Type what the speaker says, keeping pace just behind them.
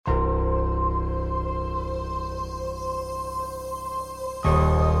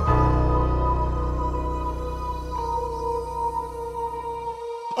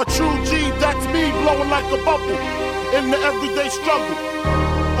A true G, that's me blowing like a bubble in the everyday struggle.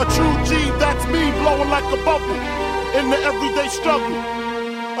 A true G, that's me blowing like a bubble in the everyday struggle.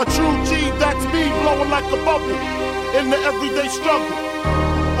 A true G, that's me blowing like a bubble in the everyday struggle.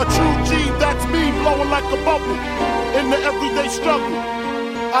 A true G, that's me blowing like a bubble in the everyday struggle.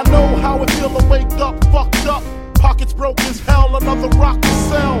 I know how it feel to wake up fucked up, pockets broke as hell, another rock to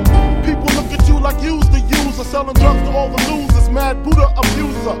sell. People look at you like you's the user, selling drugs to all the losers, mad Buddha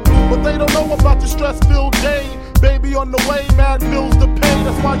abuser. But they don't know about your stress-filled day. Baby on the way, mad bills to pay.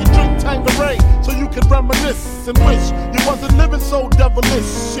 That's why you drink Tanqueray, so you can reminisce and wish you wasn't living so devilish.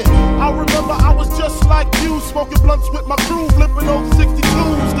 Shit, I remember I was just like you, smoking blunts with my crew, flipping those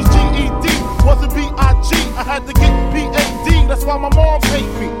 62s. Cause GED wasn't B.I.G. I had to get P.A.D. That's why my moms hate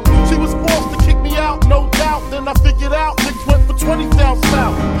me. She was forced to kick me out, no doubt. Then I figured out niggas went for 20 down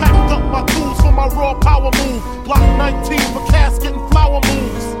south. Packed up my tools for my raw power move. Block 19 for casket and flower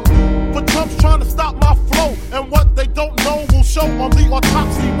moves. But Trump's trying to stop my flow, and what they don't know will show on the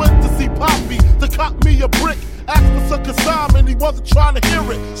autopsy. Went to see Poppy to cop me a brick. Asked for some consignment, he wasn't trying to hear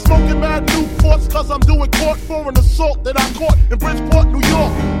it. Smoking mad Newports cause I'm doing court for an assault that I caught in Bridgeport, New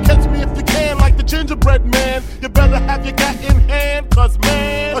York. Catch me if you can like the gingerbread man. You better have your gat in hand, cause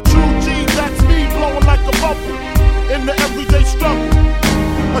man, a true G, that's me blowing like a bubble in the everyday struggle.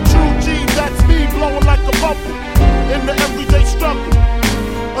 A true G, that's me blowing like a bubble in the everyday struggle.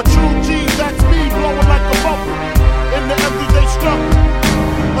 A true G, that's me blowing like a bubble in the everyday struggle.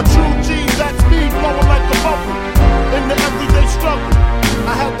 A true G, that's me blowing like a bubble in the everyday struggle.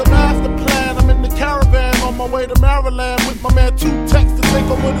 I had the master plan, I'm in the caravan on my way to Maryland with my man 2Tex to take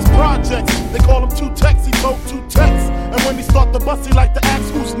over his projects. They call him 2Tex, he told 2Tex. And when he start the bus, he like to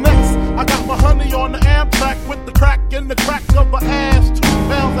ask who's next. I got my honey on the Amtrak with the crack in the crack of her ass. 2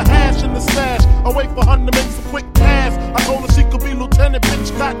 pounds of hash in the stash. I wait for her to make some quick cash. I told her she could be lieutenant,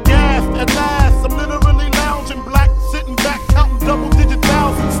 bitch got gassed. At last, I'm literally lounging black, sitting back, counting double-digit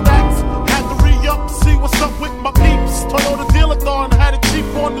thousand stacks. Had to re-up, see what's up with my peeps. Toyota deal-a-thon, had it cheap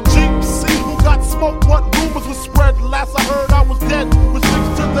on the Jeep. See who got smoked, what rumors was spread. Last I heard I was dead, with 6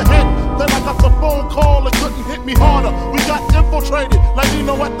 to the head. Then I got the phone call, it couldn't hit me harder. We got infiltrated, like you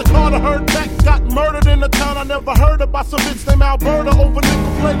know at the Carter. Heard that got murdered in a town I never heard about. Some bitch named Alberta over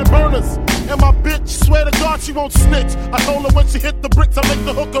nickel plated burners. And my bitch, swear to God she won't snitch. I told her when she hit the bricks I make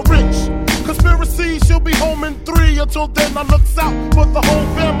the hooker rich. Conspiracy, she'll be home in 3. Until then I looks out for the whole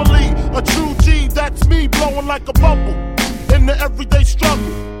family. A true G, that's me blowing like a bubble